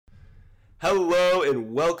Hello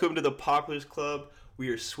and welcome to the Populars Club. We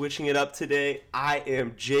are switching it up today. I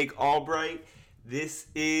am Jake Albright. This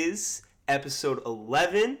is episode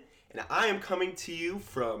 11, and I am coming to you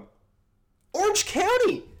from Orange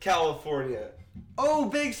County, California. Oh,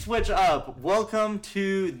 big switch up. Welcome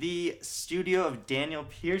to the studio of Daniel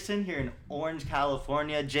Pearson here in Orange,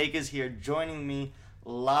 California. Jake is here joining me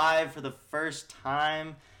live for the first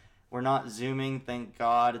time. We're not Zooming, thank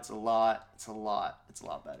God. It's a lot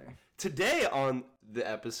better. Today on the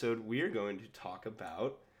episode, we are going to talk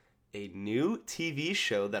about a new TV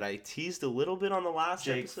show that I teased a little bit on the last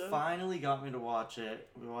Jake episode. finally got me to watch it.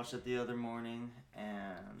 We watched it the other morning,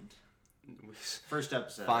 and first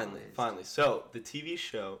episode. Finally. So, the TV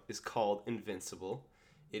show is called Invincible.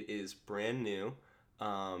 It is brand new,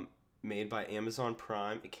 made by Amazon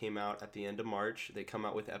Prime. It came out at the end of March. They come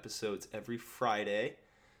out with episodes every Friday.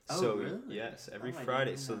 Oh, so, really? Yes, every I Friday.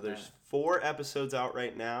 didn't So, know there's that. 4 episodes out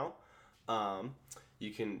right now.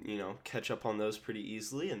 You can, catch up on those pretty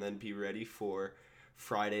easily and then be ready for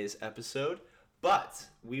Friday's episode. But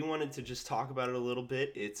we wanted to just talk about it a little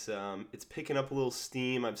bit. It's picking up a little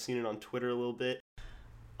steam. I've seen it on Twitter a little bit.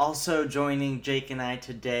 Also joining Jake and I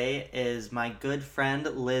today is my good friend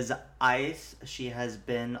Liz Ice. She has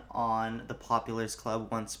been on the Populars Club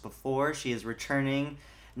once before. She is returning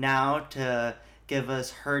now to give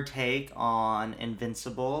us her take on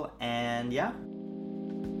Invincible, and yeah.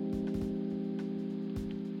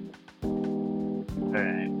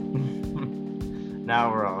 Alright.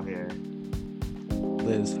 Now we're all here.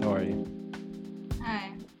 Liz, how are you?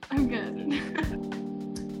 Hi, I'm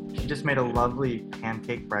good. She just made a lovely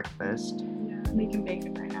pancake breakfast. Yeah, I'm making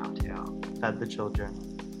bacon right now too. Fed the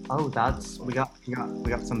children. Oh, we got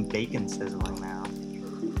some bacon sizzling now.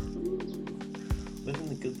 Living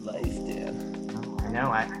the good life, Dan. Oh, I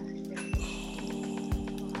know.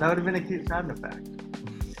 That would have been a cute sound effect.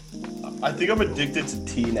 I think I'm addicted to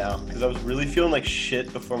tea now because I was really feeling like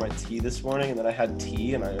shit before my tea this morning, and then I had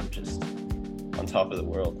tea, and I am just on top of the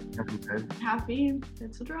world. Caffeine,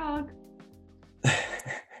 it's a drug.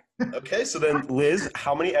 Okay, so then Liz,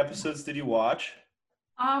 how many episodes did you watch?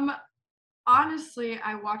 Honestly,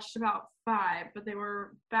 I watched about 5, but they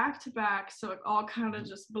were back to back, so it all kind of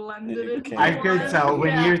just blended It into became- I one. could tell when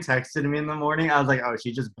Yeah. you texted me in the morning. I was like, "Oh,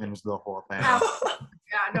 she just binged the whole thing."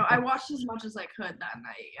 Yeah, no, I watched as much as I could that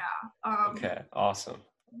night. Yeah. Okay, awesome.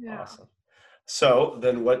 Yeah. Awesome. So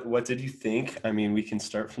then what did you think? I mean, we can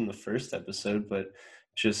start from the first episode, but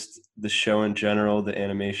just the show in general, the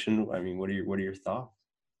animation. I mean, what are your thoughts?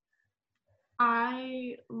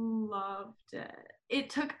 I loved it.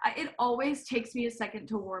 It always takes me a second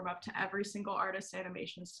to warm up to every single artist's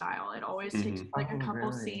animation style. It always takes me like a Oh, couple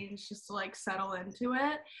really? scenes just to like settle into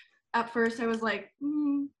it. At first I was like,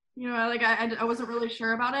 like I wasn't really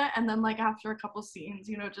sure about it, and then like after a couple scenes,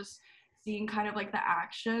 just seeing kind of like the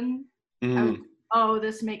action, I was Mhm. like, oh,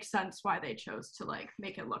 this makes sense why they chose to like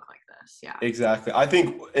make it look like this. Yeah. Exactly. I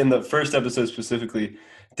think in the first episode specifically,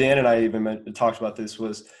 Dan and I even talked about this.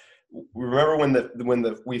 Was remember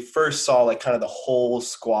when we first saw like kind of the whole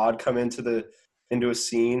squad come into a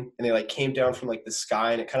scene, and they like came down from like the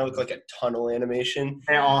sky, and it kind of looked like a tunnel animation.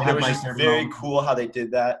 They all And had it was like just their very moment. cool how they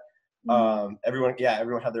did that. Mhm. Everyone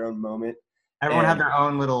had their own moment. Everyone had and- their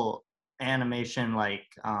own little animation like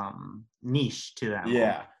niche to them.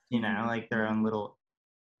 Yeah. Like their own little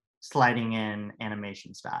sliding in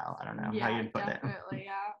animation style. I don't know how you'd put it. Definitely,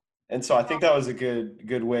 yeah. And so I think that was a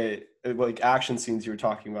good way, like action scenes you were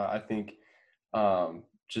talking about. I think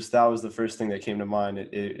just that was the first thing that came to mind.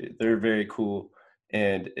 They're very cool.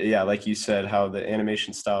 And yeah, like you said, how the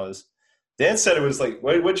animation style is. Dan said it was like,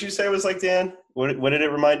 what did you say it was like, Dan? What did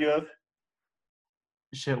it remind you of?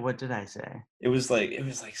 Shit, what did I say? It was like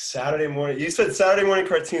Saturday morning. You said Saturday morning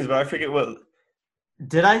cartoons, but I forget what.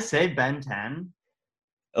 Did I say Ben 10?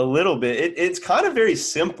 A little bit. It's kind of very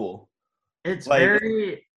simple. It's Like-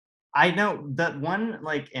 very. I know that one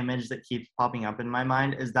like image that keeps popping up in my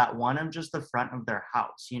mind is that one of just the front of their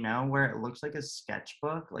house, where it looks like a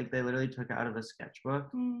sketchbook. Like they literally took it out of a sketchbook,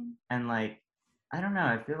 and like I don't know.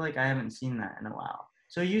 I feel like I haven't seen that in a while.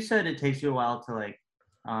 So you said it takes you a while to like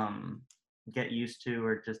get used to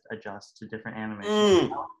or just adjust to different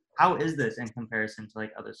animations. How is this in comparison to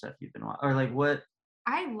like other stuff you've been watching, or like what?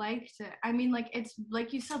 I liked it. I mean, like it's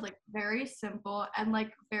like you said, like very simple and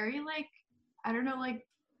like very like I don't know, like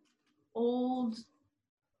old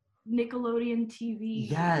Nickelodeon TV.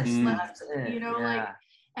 Yes, left, that's it. like,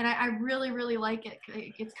 and I really, really like it.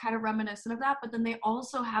 It's kind of reminiscent of that, but then they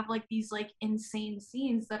also have like these like insane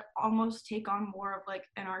scenes that almost take on more of like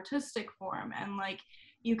an artistic form, and like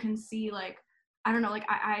you can see like I don't know, like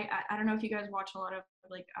I don't know if you guys watch a lot of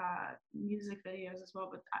like music videos as well,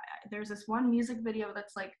 but there's this one music video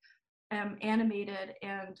that's like animated,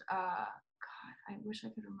 and God, I wish I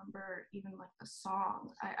could remember even like the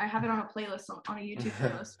song. I have it on a playlist on a YouTube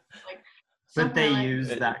playlist, like. But they like, use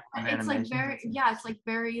that kind of it's like animation. very it's like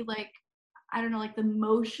very like I don't know, like the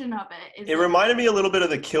motion of it is. It like, reminded me a little bit of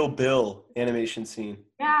the Kill Bill animation scene.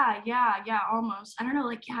 Yeah, almost. I don't know,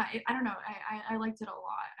 like I don't know. I liked it a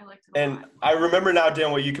lot. I liked it a lot. And I remember now,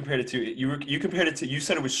 Dan, what you compared it to. You compared it to. You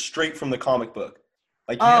said it was straight from the comic book.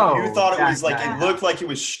 Like you thought it was like it looked like it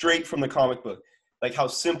was straight from the comic book. Like how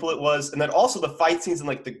simple it was, and then also the fight scenes and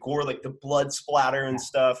like the gore, like the blood splatter and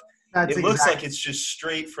stuff. It looks like it's just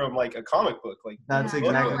straight from like a comic book. Like that's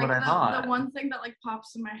exactly what I thought. The one thing that like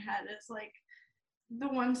pops in my head is like the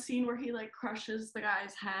one scene where he like crushes the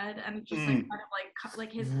guy's head and just like kind of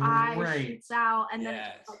like his eye shoots out and then it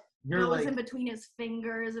just, like goes in between his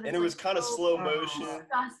fingers and it was kind of slow motion,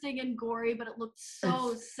 disgusting and gory, but it looked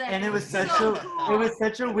so sick. And it was such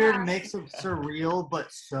a weird mix of surreal but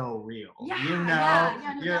so real.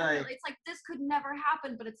 It's like this could never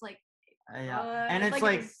happen, but it's like. And it's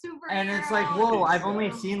like whoa, I've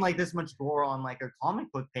only seen like this much gore on like a comic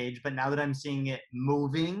book page, but now that I'm seeing it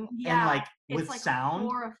moving and like with like sound,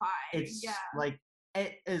 horrifying. It's like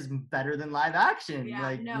it is better than live action.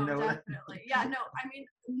 Definitely. I mean,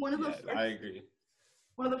 one of the I agree.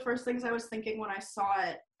 One of the first things I was thinking when I saw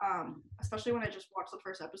it, especially when I just watched the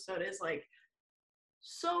first episode, is like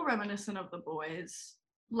so reminiscent of The Boys.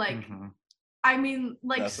 Like I mean,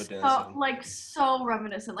 like so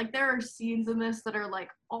reminiscent. Like there are scenes in this that are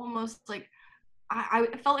like almost like I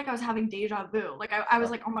felt like I was having deja vu. Like I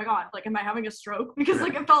was like, oh my god, like am I having a stroke? Because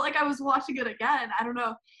like it felt like I was watching it again. I don't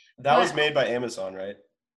know. That was made by Amazon, right?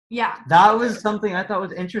 Yeah. That was something I thought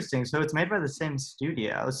was interesting. So it's made by the same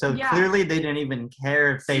studio. So clearly they didn't even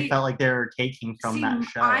care if they felt like they were taking from that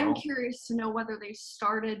show. I'm curious to know whether they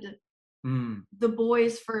started The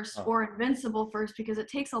Boys first or Invincible first, because it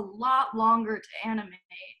takes a lot longer to animate.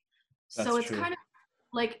 So it's kind of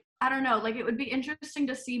like, I don't know, like it would be interesting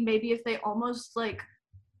to see maybe if they almost like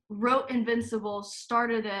wrote Invincible,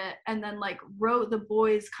 started it, and then like wrote The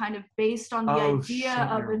Boys kind of based on the idea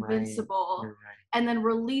of Invincible, and then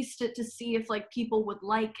released it to see if like people would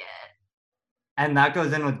like it. And that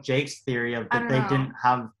goes in with Jake's theory of that they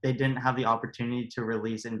didn't have the opportunity to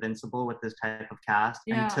release Invincible with this type of cast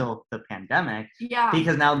until the pandemic. Yeah.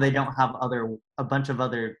 Because now they don't have a bunch of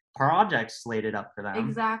other projects slated up for them.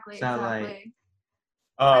 Exactly.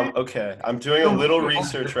 Okay. I'm doing a little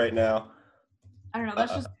research right now. I don't know.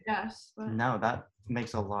 That's just a guess. But... No, that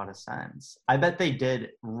makes a lot of sense. I bet they did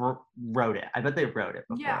wrote it. I bet they wrote it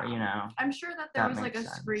before, you know. I'm sure that there was like a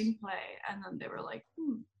screenplay and then they were like,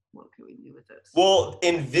 what can we do with this? Well,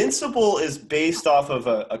 Invincible is based off of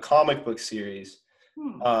a comic book series.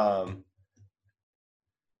 Now,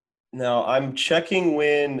 I'm checking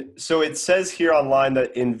when... So it says here online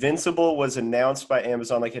that Invincible was announced by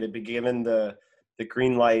Amazon, like it had been given the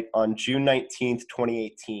green light on June 19th,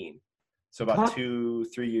 2018. So about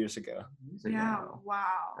 2-3 years ago. Yeah, wow.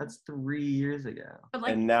 That's 3 years ago.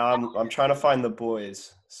 And now I'm trying to find The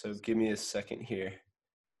Boys. So give me a second here.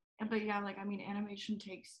 But yeah, like, I mean, animation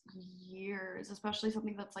takes years, especially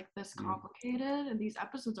something that's like this complicated. And these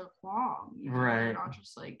episodes are long. They're not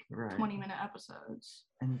just like 20-minute episodes.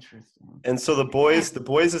 Interesting. And so The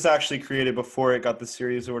Boys is actually created before it got the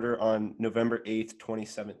series order on November 8th,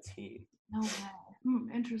 2017. No way.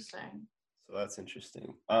 Interesting. So that's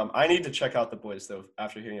interesting. I need to check out The Boys, though,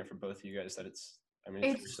 after hearing it from both of you guys, that it's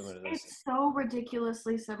similar to this. It's so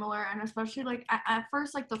ridiculously similar. And especially, like, at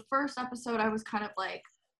first, like, the first episode, I was kind of like,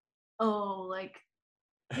 oh, like,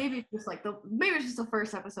 maybe it's just the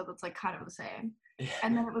first episode that's, like, kind of the same. Yeah.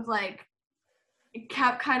 And then it was, like, it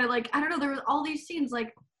kept kind of, like, I don't know, there was all these scenes,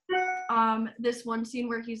 like, this one scene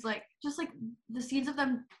where he's, like, just, like, the scenes of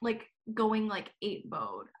them, like, going, like, ape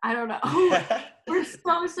mode. I don't know. We're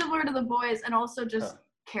so similar to The Boys, and also just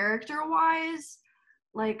character-wise,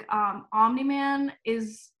 like, Omni-Man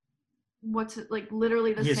is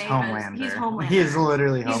literally the same as... He's Homelander. He is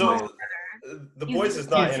literally Homelander. So, The Boys is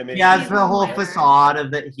not animated. Yeah, it's the whole facade of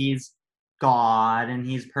that he's God and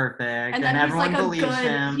he's perfect and everyone believes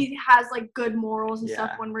him. He has like good morals and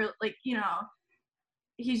stuff when we're like, you know,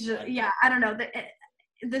 he's just I don't know,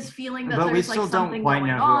 this feeling that there's like something going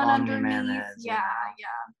on underneath. Yeah.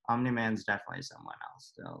 Omni-Man's definitely someone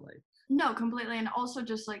else still, like. No, completely, and also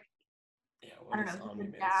just like I don't know, he's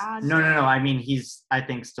a dad. No. I mean, he's I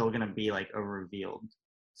think still gonna be like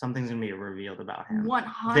something's gonna be revealed about him.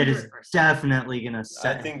 100%. That is definitely gonna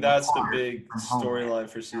set. I think that's the big storyline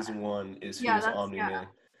for season 1 is who's Omni-Man.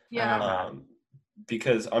 Yeah.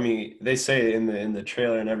 because I mean they say in the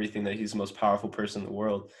trailer and everything that he's the most powerful person in the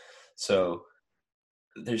world, so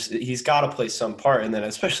he's got to play some part, and then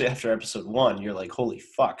especially after episode 1, you're like, holy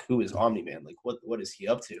fuck, who is Omni-Man? Like, what is he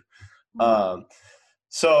up to? Um,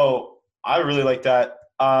 so I really like that.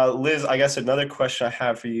 Liz, I guess another question I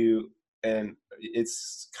have for you, and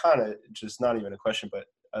it's kind of just not even a question, but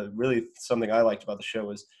really something I liked about the show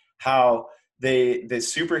was how the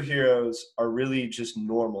superheroes are really just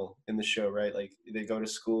normal in the show, right? Like they go to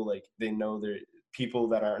school, like they know they're people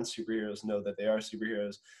that aren't superheroes know that they are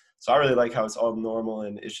superheroes. So I really like how it's all normal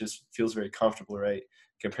and it just feels very comfortable, right?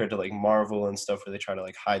 Compared to like Marvel and stuff where they try to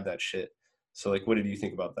like hide that shit. So like, what did you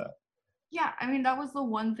think about that? Yeah, I mean, that was the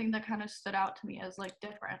one thing that kind of stood out to me as like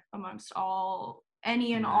different amongst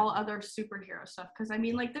any and all other superhero stuff. Because I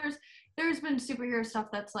mean, like there's been superhero stuff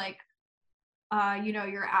that's like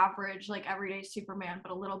your average like everyday Superman,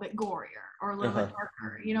 but a little bit gorier or a little bit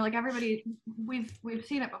darker. Like everybody we've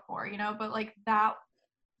seen it before, but like that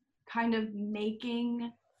kind of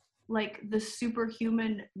making like the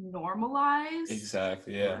superhuman normalized.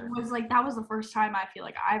 Exactly, yeah. Was like that was the first time I feel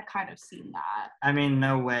like I've kind of seen that. I mean,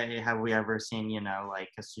 no way have we ever seen,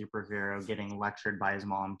 like a superhero getting lectured by his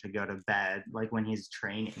mom to go to bed, like when he's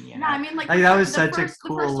training. No, I mean, like that was such a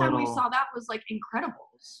cool the first time little. we saw that was like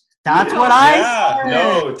Incredibles. That's what I said.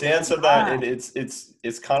 No, Dan said that, and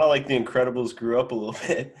it's kind of like the Incredibles grew up a little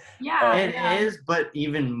bit. Yeah, it is, but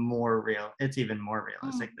even more real. It's even more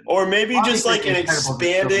realistic. Or maybe just like an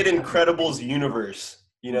expanded Incredibles universe.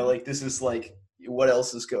 Like this is like what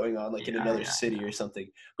else is going on, like in another city or something.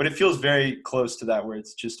 But it feels very close to that, where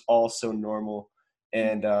it's just all so normal.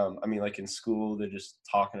 And I mean, like in school, they're just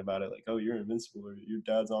talking about it, like, "Oh, you're invincible," or "Your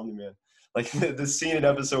dad's Omni-Man." Like the scene in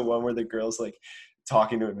episode 1 where the girl's like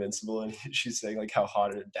talking to Invincible and she's saying like how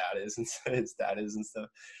hot her dad is and his dad is and stuff.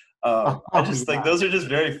 I just like those are just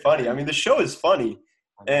very funny. I mean, the show is funny,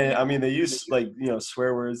 and I mean they use like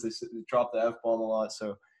swear words. They drop the F-bomb a lot,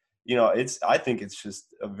 so I think it's just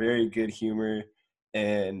a very good humor,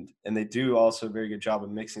 and they do also a very good job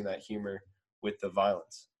of mixing that humor with the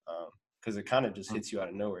violence, because it kind of just hits you out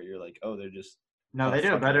of nowhere. You're like, oh, they're just they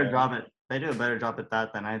do a better job at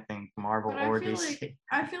that than I think Marvel or DC.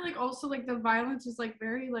 I feel like also like the violence is like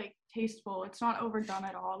very like tasteful. It's not overdone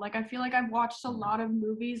at all. Like I feel like I've watched a lot of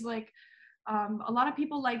movies like a lot of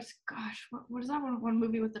people liked, gosh, what is that one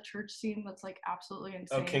movie with the church scene that's like absolutely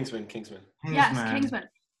insane? Oh, Kingsman. Yes, Kingsman.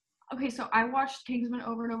 Okay, so I watched Kingsman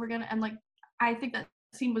over and over again, and like I think that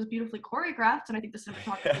scene was beautifully choreographed, and I think the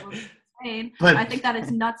cinematography was insane. But I think that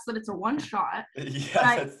it's nuts that it's a one shot.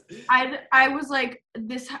 Yeah. I was like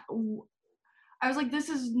this. I was like, this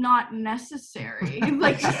is not necessary.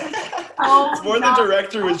 Like, it's more the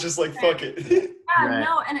director was just like, fuck it. Yeah, right.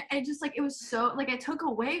 No, and it just like it was so like it took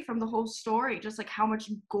away from the whole story, just like how much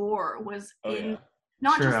gore was in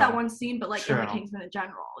not just that one scene, but like in the Kingsman in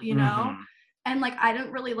general, know. And like I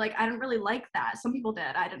didn't really like that. Some people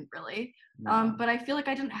did. I didn't really. No. But I feel like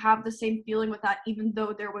I didn't have the same feeling with that, even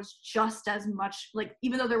though there was just as much like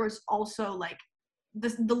even though there was also like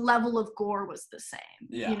the level of gore was the same.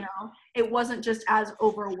 Yeah. It wasn't just as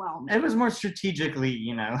overwhelming. It was more strategically,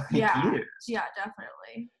 used. Yeah,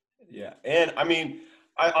 definitely. Yeah, and I mean,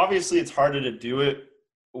 obviously it's harder to do it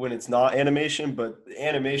when it's not animation, but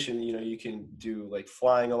animation, you can do like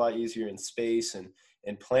flying a lot easier in space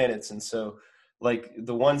and planets, and so like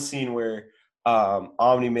the one scene where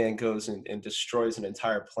Omni-Man goes and destroys an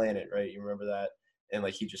entire planet, right? You remember that? And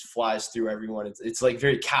like he just flies through everyone. It's like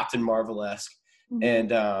very Captain Marvel-esque.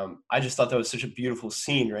 And I just thought that was such a beautiful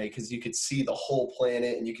scene, right? Because you could see the whole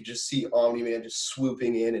planet and you could just see Omni-Man just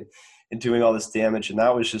swooping in and doing all this damage. And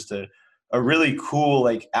that was just a really cool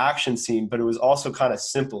like action scene, but it was also kind of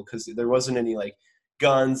simple because there wasn't any like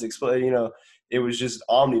guns exploding, it was just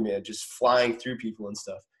Omni-Man just flying through people and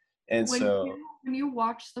stuff. And when you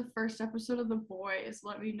watch the first episode of The Boys,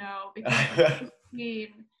 let me know, because the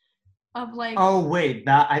scene of like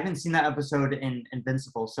I haven't seen that episode in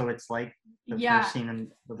Invincible, so it's like the first scene in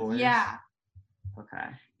The Boys. Yeah. Okay.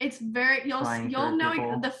 It's very you'll know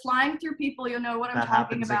people. The flying through people, you'll know what I'm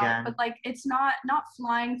talking about. Again. But like it's not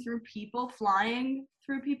flying through people,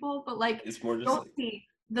 but like it's more just you'll see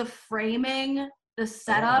the framing, the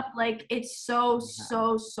setup, like it's so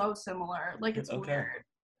similar. Like it's weird.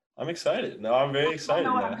 I'm excited. No, I'm very excited. I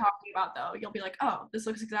don't know what I'm talking about though. You'll be like, oh, this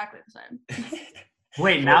looks exactly the same.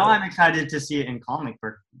 Wait, now I'm excited to see it in comic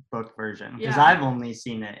book version because I've only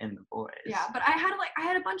seen it in The Boys. Yeah, but I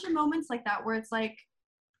had a bunch of moments like that where it's like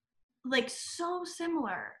so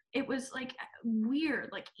similar. It was like weird,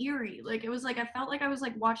 like eerie. Like it was like I felt like I was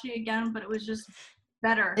like watching it again, but it was just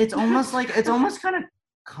better. It's almost kind of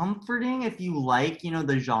comforting if you like,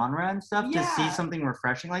 the genre and stuff, to see Yeah. something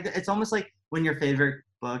refreshing like that. It's almost like when your favorite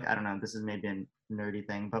book, I don't know, this is maybe a nerdy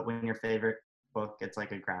thing, but when your favorite book gets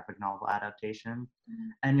like a graphic novel adaptation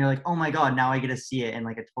and you're like, oh my god, now I get to see it in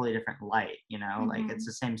like a totally different light, like it's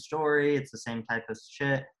the same story, it's the same type of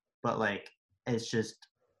shit, but like it's just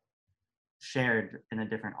shared in a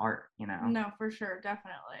different art, No, for sure,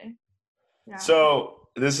 definitely. Yeah. So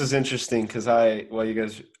this is interesting because I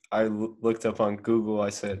looked up on Google. I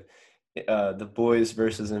said The Boys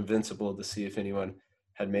versus Invincible to see if anyone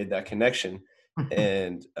had made that connection,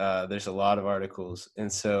 and there's a lot of articles,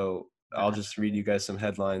 and so I'll just read you guys some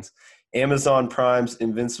headlines. Amazon Prime's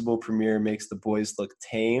Invincible premiere makes The Boys look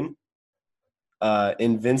tame.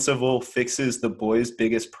 Invincible fixes The Boys'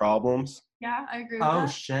 biggest problems. Yeah, I agree with Oh that.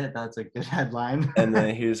 shit, that's a good headline. And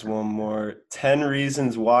then here's one more. 10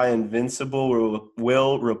 reasons why Invincible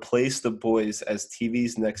will replace The Boys as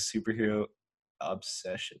TV's next superhero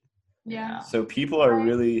obsession. Yeah. So people are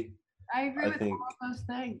really, I agree I with think- all of those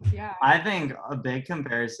things. Yeah. I think a big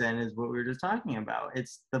comparison is what we were just talking about.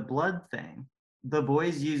 It's the blood thing. The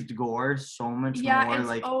Boys used gore so much Yeah, more. it's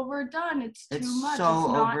Like overdone. It's too it's much. so It's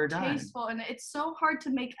not overdone. tasteful, and it's so hard to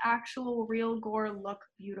make actual real gore look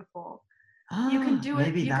beautiful. You can do it.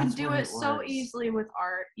 Maybe You can that's do what it so was. easily with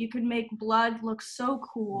art. You can make blood look so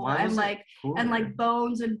cool, Why and was it like cooler?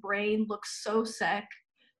 bones and brain look so sick.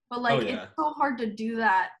 But like yeah. it's so hard to do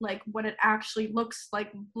that. Like when it actually looks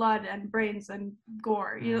like blood and brains and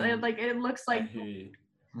gore. It looks I like hear you.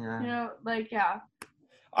 Yeah. yeah.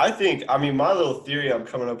 I think, my little theory I'm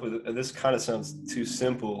coming up with, this kind of sounds too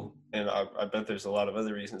simple, and I bet there's a lot of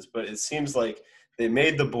other reasons, but it seems like they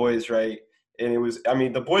made The Boys, right? And it was,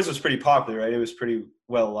 The Boys was pretty popular, right? It was pretty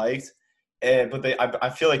well liked. But I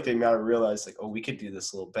feel like they might have realized, like, oh, we could do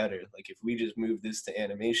this a little better. Like, if we just move this to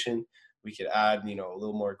animation, we could add, a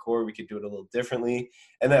little more core. We could do it a little differently.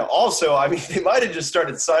 And then also, they might have just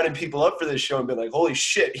started signing people up for this show and been like, holy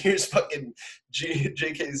shit, here's fucking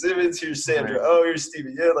J.K. Simmons, here's Sandra Right. Oh, here's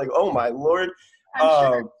Steven Yeun. Like, oh my Lord.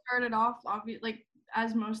 I'm sure it started off like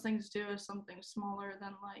as most things do, as something smaller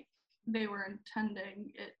than like they were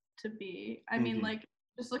intending it to be. I mean, like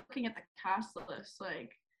just looking at the cast list,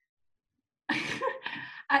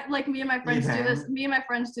 like me and my friends do this. Me and my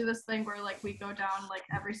friends do this thing where like we go down like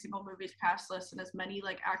every single movie's cast list, and as many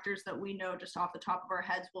like actors that we know just off the top of our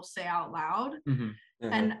heads will say out loud.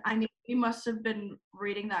 And we must have been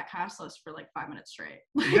reading that cast list for like 5 minutes straight.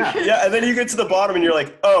 Yeah, and then you get to the bottom and you're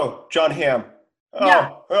like, oh, John Hamm. Oh, Yeah.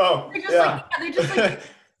 oh, They just like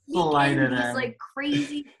Slide it these in. like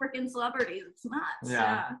crazy freaking celebrities. It's nuts.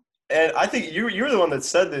 Yeah. And I think you were the one that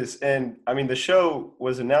said this. And the show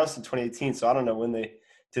was announced in 2018, so I don't know when they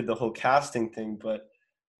did the whole casting thing, but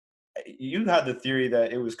you had the theory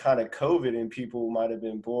that it was kind of COVID and people might have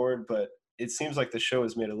been bored, but it seems like the show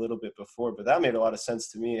was made a little bit before. But that made a lot of sense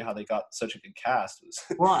to me, how they got such a good cast.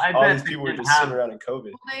 Well, I all bet these people were didn't just have, sitting around in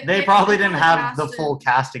COVID. they probably didn't have the casted- full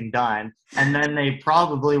casting done, and then they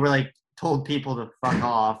probably were like told people to fuck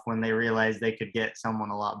off when they realized they could get someone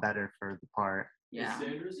a lot better for the part. Yeah.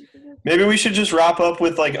 Maybe we should just wrap up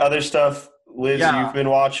with like other stuff, Liz, Yeah. you've been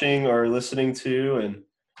watching or listening to, and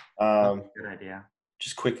Good idea.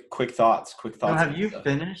 just quick thoughts. So have on you stuff.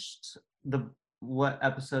 finished what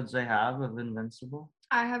episodes they have of Invincible?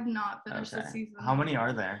 I have not finished the Okay. season. How many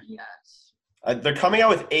are there? Yes. They're coming out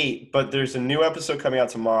with 8, but there's a new episode coming out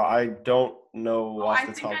tomorrow. I don't know off I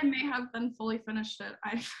the think top. I may have been fully finished it.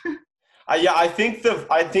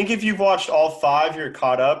 I think if you've watched all 5, you're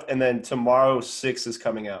caught up, and then tomorrow 6 is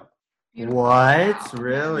coming out. Beautiful. What? Wow.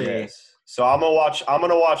 Really? Yes. So I'm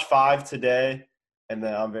gonna watch 5 today, and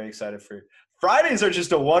then I'm very excited for. Fridays are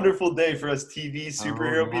just a wonderful day for us TV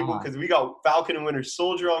superhero people because we got Falcon and Winter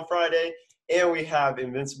Soldier on Friday, and we have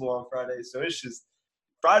Invincible on Friday. So it's just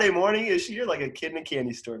Friday morning. You're like a kid in a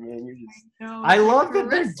candy store, man. You're just. I love that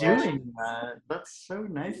they're Christmas. doing that. That's so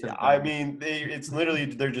nice of them. I mean, it's literally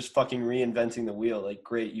they're just fucking reinventing the wheel. Like,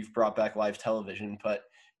 great, you've brought back live television, but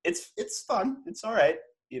it's fun. It's all right,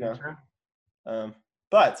 Sure.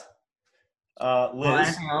 But Well, Liz,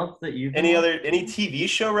 anything else that you've any TV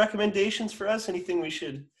show recommendations for us? Anything we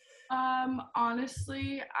should?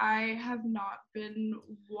 Honestly, I have not been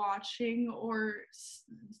watching or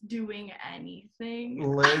doing anything.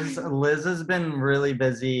 Liz has been really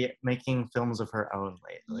busy making films of her own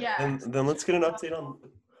lately. Yeah. Then let's get an update on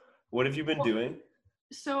what have you been doing?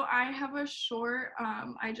 So I have a short.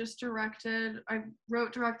 I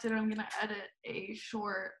wrote, directed. I'm gonna edit a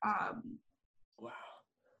short.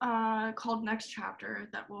 Called Next Chapter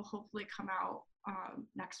that will hopefully come out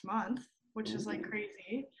next month, which is like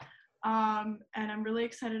crazy. And I'm really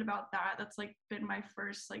excited about that. That's like been my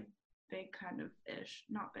first like big kind of ish,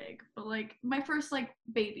 not big, but like my first like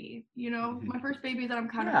baby, you know, Mhm. my first baby that I'm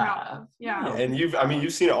kind of Yeah. proud of. Yeah. And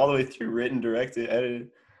you've seen it all the way through, written, directed,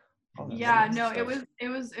 edited. all that Yeah, stuff. no, it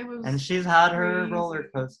was And she's had her crazy. roller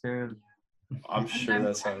coaster. I'm And sure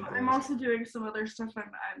that's how it I'm goes. also doing some other stuff.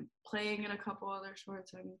 I'm playing in a couple other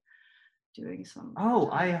shorts. I'm doing some. Oh,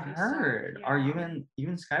 I comedy stuff, heard. Are you yeah.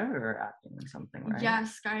 and Skylar are acting in something, right?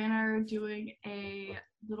 Yes, Sky and I are doing a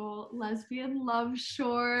little lesbian love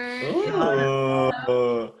short. Ooh.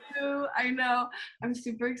 I know. I'm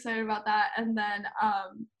super excited about that. And then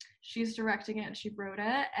she's directing it and she wrote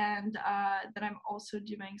it. And then I'm also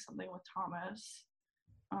doing something with Thomas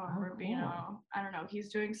Rubino. Cool. I don't know. He's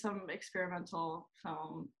doing some experimental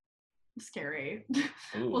film. Scary.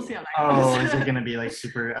 Ooh. We'll see how that Oh, goes. is it gonna be like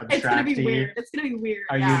super abstract? It's gonna be weird. It's gonna be weird.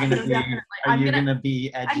 Are yeah, you gonna no, be? definitely. Are I'm you gonna- gonna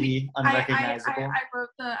be edgy, unrecognizable?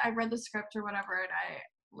 I read the script or whatever,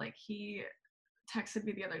 and he texted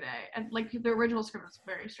me the other day, and like the original script was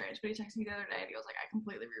very strange, but he texted me the other day, and he was like, I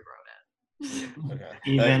completely rewrote it. Okay.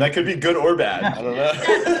 Even- That could be good or bad. I don't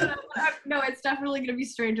know. No, it's definitely gonna be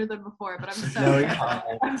stranger than before, but I'm so No, yeah.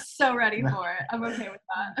 I'm so ready for it. I'm okay with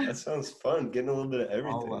that. That sounds fun. Getting a little bit of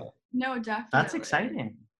everything. No, definitely. That's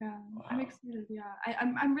exciting. Yeah, I'm Wow. excited. Yeah,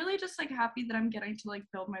 I'm really just like happy that I'm getting to like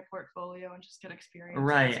build my portfolio and just get experience. at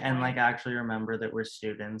Right, this and point. like actually remember that we're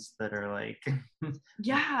students that are like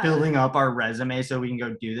yeah, building up our resume so we can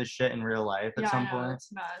go do this shit in real life at yeah, some I know, point.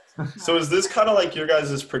 it's nuts. It's So nuts. is this kind of like your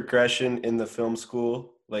guys' progression in the film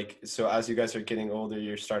school? Like, so as you guys are getting older,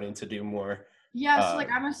 you're starting to do more. Yeah, so like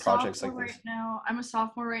I'm a projects sophomore like this? right now. I'm a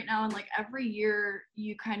sophomore right now, and like every year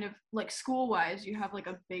you kind of like school-wise, you have like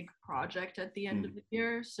a big project at the end of the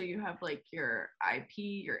year. So you have like your IP,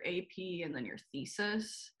 your AP, and then your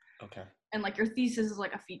thesis. Okay. And like your thesis is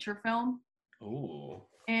like a feature film. Ooh.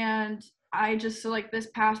 And I just so like this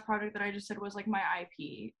past project that I just did was like my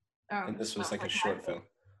IP. And this so was that like a my short big- film.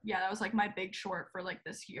 Yeah, that was like my big short for like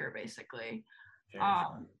this year, basically. Very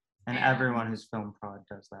fun. And And- everyone who's film prod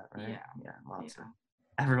does that, right? Yeah. Lots Yeah. of.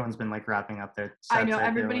 Everyone's been like wrapping up their sets. I know feel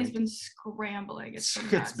everybody's like. been scrambling. It's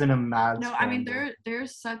It's been a mad. No, I mean scramble.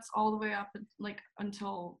 there's sets all the way up like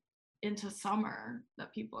until into summer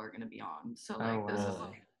that people are gonna be on. So like this is wow.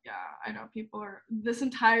 like I know people are this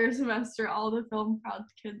entire semester all the film proud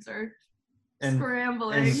kids are And-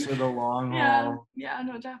 scrambling. Into the long haul. Yeah,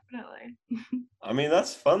 no, definitely. I mean,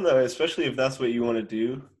 that's fun though, especially if that's what you want to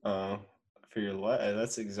do for your life.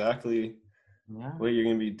 That's exactly Yeah. what you're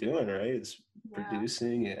gonna be doing, right? It's Yeah.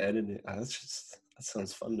 producing and editing. That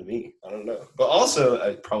sounds fun to me. I don't know, but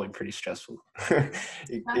also probably pretty stressful.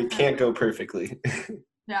 it can't go perfectly.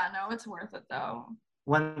 Yeah, no, it's worth it though.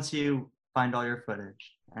 Once you find all your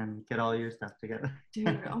footage and get all your stuff together.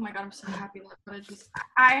 Dude, oh my god, I'm so happy that footage was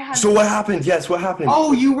I had So what happened? Yes, what happened?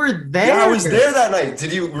 Oh, you were there. yeah, I was there that night.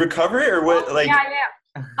 Did you recover it or what? Like,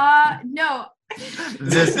 yeah. No.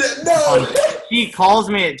 This no. He calls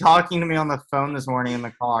me talking to me on the phone this morning in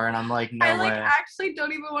the car, and I'm like, no I like way. actually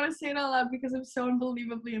don't even want to say it out loud because I'm so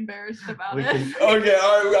unbelievably embarrassed about We it. can- Okay,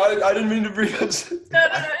 I didn't mean to bring up. No. It's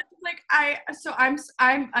like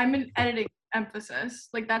I'm an editing emphasis.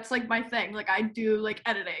 Like that's like my thing. Like I do like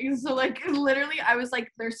editing. So like literally I was like,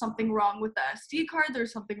 there's something wrong with the SD card.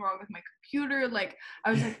 There's something wrong with my computer. Like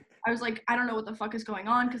I was like, I don't know what the fuck is going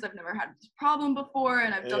on because I've never had this problem before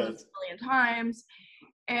and I've done this a million times.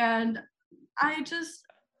 And I just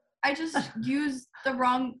used the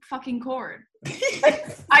wrong fucking cord.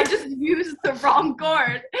 I just used the wrong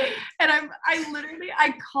cord. And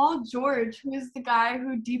I called George, who is the guy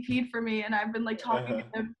who DP'd for me, and I've been like talking to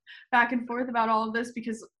him back and forth about all of this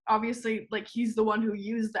because obviously like he's the one who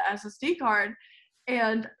used the SSD card.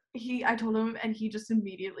 And I told him and he just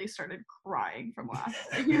immediately started crying from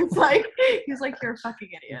laughing. He was like, you're a fucking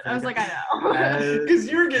idiot. I was like, I know. Because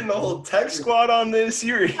you were getting the whole tech squad on this.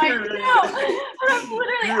 You were I here. know. But I'm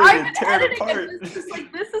literally, You're ready I've to been tear it editing apart. and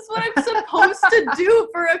this is what I'm supposed to do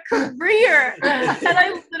for a career. And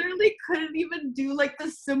I literally couldn't even do like the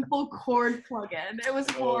simple chord plug-in. It was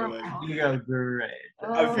horrible. You go great.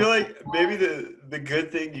 I feel like maybe the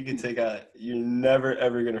good thing you can take out, you're never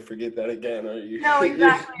ever gonna forget that again, are you? No,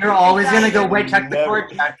 exactly. You're always gonna go, Exactly. wait, check the Never.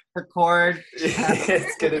 cord, check the cord.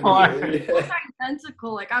 It's gonna Cord. be.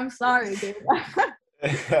 Identical. Like, I'm sorry, dude.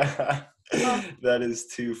 That is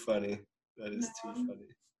too funny. That is too funny.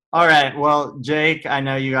 All right, well, Jake, I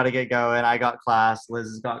know you got to get going. I got class. Liz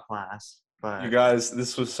has got class. But You guys,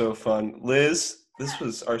 this was so fun. Liz, this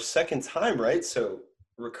was our second time, right? So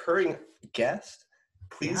recurring guest.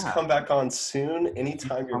 Please Yeah. come back on soon.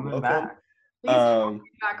 Anytime you're coming welcome. back. Please come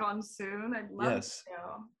back on soon. I'd love Yes.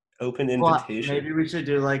 to. Open Well, invitation. maybe we should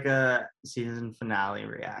do like a season finale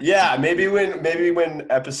reaction. Yeah, maybe when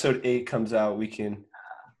episode 8 comes out, we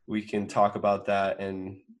can talk about that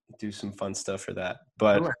and do some fun stuff for that.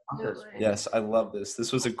 But yes, I love this.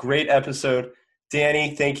 This was a great episode.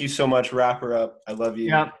 Danny, thank you so much. Wrap her up. I love you.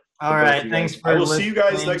 Yep. All both right. you Thanks guys. for I will see you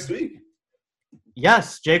guys listening. next week.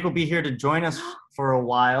 Yes, Jake will be here to join us for a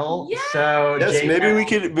while. Yay! So Yes, Jake,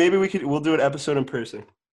 maybe we could we'll do an episode in person.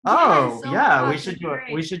 Oh, so yeah, fun. we should do it.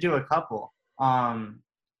 We should do a couple.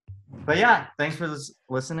 But yeah, thanks for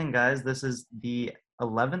listening, guys. This is the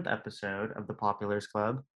 11th episode of the Populars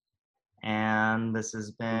Club, and this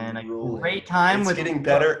has been a great time. It's getting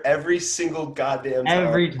better every single goddamn time.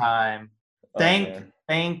 Every time. Oh,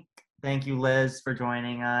 Thank you, Liz, for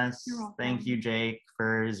joining us. You're welcome. Thank you, Jake,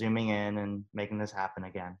 for zooming in and making this happen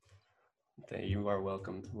again. You are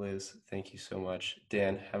welcome, Liz. Thank you so much.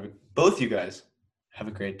 Dan, both you guys have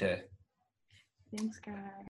a great day. Thanks, guys.